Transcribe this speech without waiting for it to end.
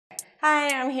Hi,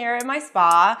 I'm here at my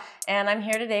spa, and I'm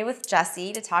here today with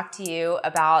Jessie to talk to you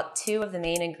about two of the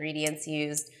main ingredients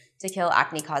used to kill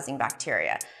acne-causing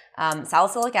bacteria,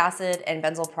 salicylic acid and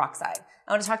benzoyl peroxide.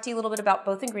 I want to talk to you a little bit about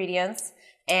both ingredients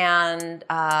and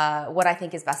what I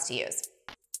think is best to use.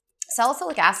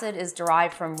 Salicylic acid is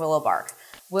derived from willow bark.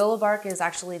 Willow bark is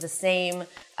actually the same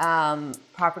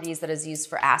properties that is used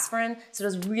for aspirin, so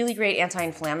it has really great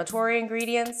anti-inflammatory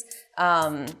ingredients,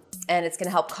 and it's going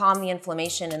to help calm the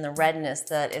inflammation and the redness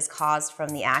that is caused from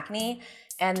the acne.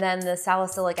 And then the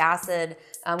salicylic acid,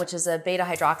 which is a beta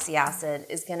hydroxy acid,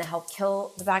 is going to help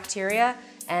kill the bacteria,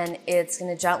 and it's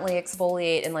going to gently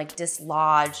exfoliate and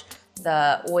dislodge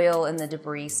the oil and the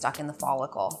debris stuck in the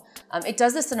follicle. It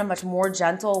does this in a much more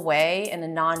gentle way and a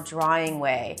non-drying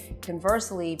way.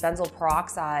 Conversely, benzoyl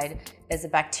peroxide is a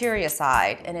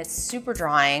bactericide and it's super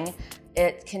drying.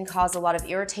 It can cause a lot of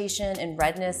irritation and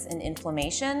redness and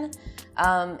inflammation.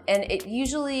 And it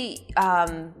usually,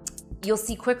 you'll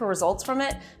see quicker results from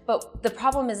it, but the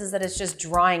problem is that it's just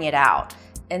drying it out.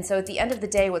 And so at the end of the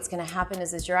day, what's going to happen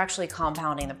is you're actually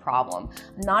compounding the problem.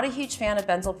 I'm not a huge fan of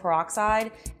benzoyl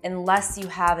peroxide unless you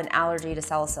have an allergy to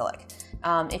salicylic.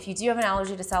 If you do have an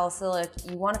allergy to salicylic,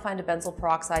 you want to find a benzoyl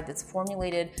peroxide that's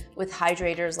formulated with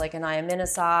hydrators like an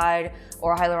aminoside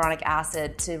or hyaluronic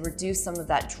acid to reduce some of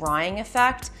that drying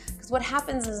effect. Because what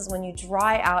happens is when you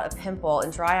dry out a pimple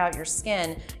and dry out your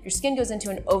skin goes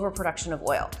into an overproduction of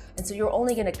oil. And so you're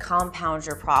only going to compound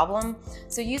your problem.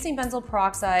 So using benzoyl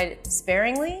peroxide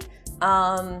sparingly,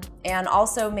 and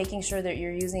also making sure that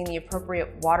you're using the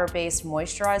appropriate water-based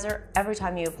moisturizer every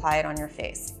time you apply it on your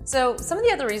face. So some of the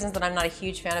other reasons that I'm not a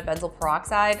huge fan of benzoyl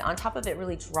peroxide, on top of it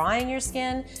really drying your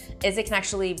skin, is it can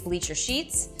actually bleach your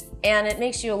sheets, and it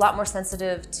makes you a lot more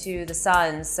sensitive to the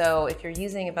sun. So if you're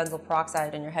using a benzoyl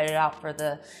peroxide and you're headed out for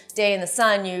the day in the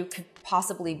sun, you could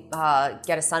possibly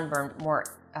get a sunburn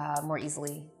more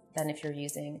easily than if you're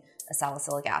using a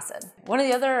salicylic acid. One of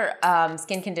the other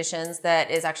skin conditions that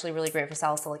is actually really great for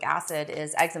salicylic acid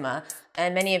is eczema.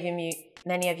 And many of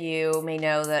you may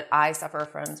know that I suffer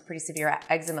from pretty severe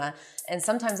eczema. And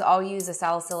sometimes I'll use a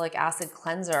salicylic acid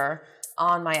cleanser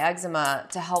on my eczema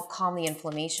to help calm the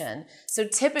inflammation. So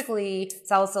typically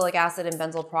salicylic acid and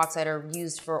benzoyl peroxide are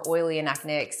used for oily and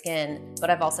acneic skin, but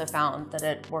I've also found that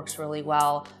it works really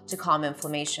well to calm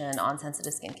inflammation on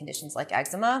sensitive skin conditions like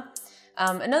eczema.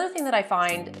 Another thing that I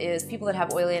find is people that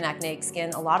have oily and acneic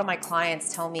skin, a lot of my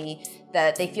clients tell me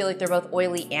that they feel like they're both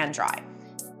oily and dry.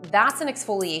 That's an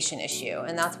exfoliation issue,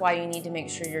 and that's why you need to make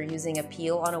sure you're using a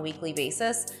peel on a weekly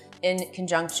basis in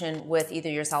conjunction with either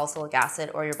your salicylic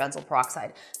acid or your benzoyl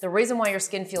peroxide. The reason why your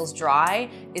skin feels dry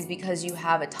is because you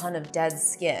have a ton of dead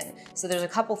skin. So there's a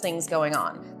couple things going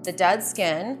on. The dead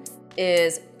skin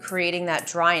is creating that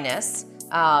dryness,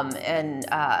 and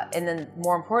then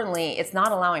more importantly, it's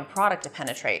not allowing product to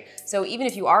penetrate. So even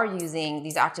if you are using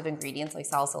these active ingredients like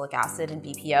salicylic acid and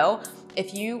BPO,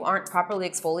 if you aren't properly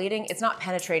exfoliating, it's not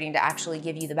penetrating to actually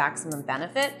give you the maximum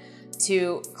benefit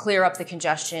to clear up the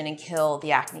congestion and kill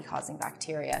the acne-causing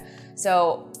bacteria.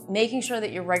 So making sure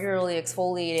that you're regularly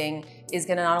exfoliating is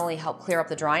going to not only help clear up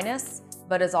the dryness,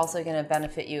 but it's also going to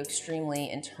benefit you extremely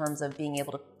in terms of being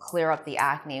able to clear up the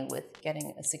acne with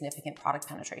getting a significant product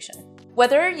penetration.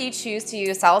 Whether you choose to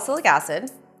use salicylic acid,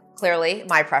 clearly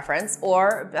my preference,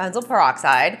 or benzoyl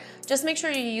peroxide, just make sure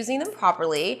you're using them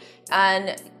properly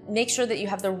and make sure that you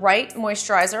have the right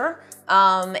moisturizer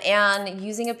and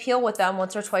using a peel with them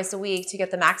once or twice a week to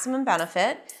get the maximum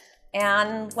benefit.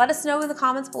 And let us know in the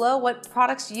comments below what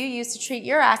products you use to treat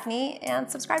your acne, and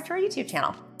subscribe to our YouTube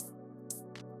channel.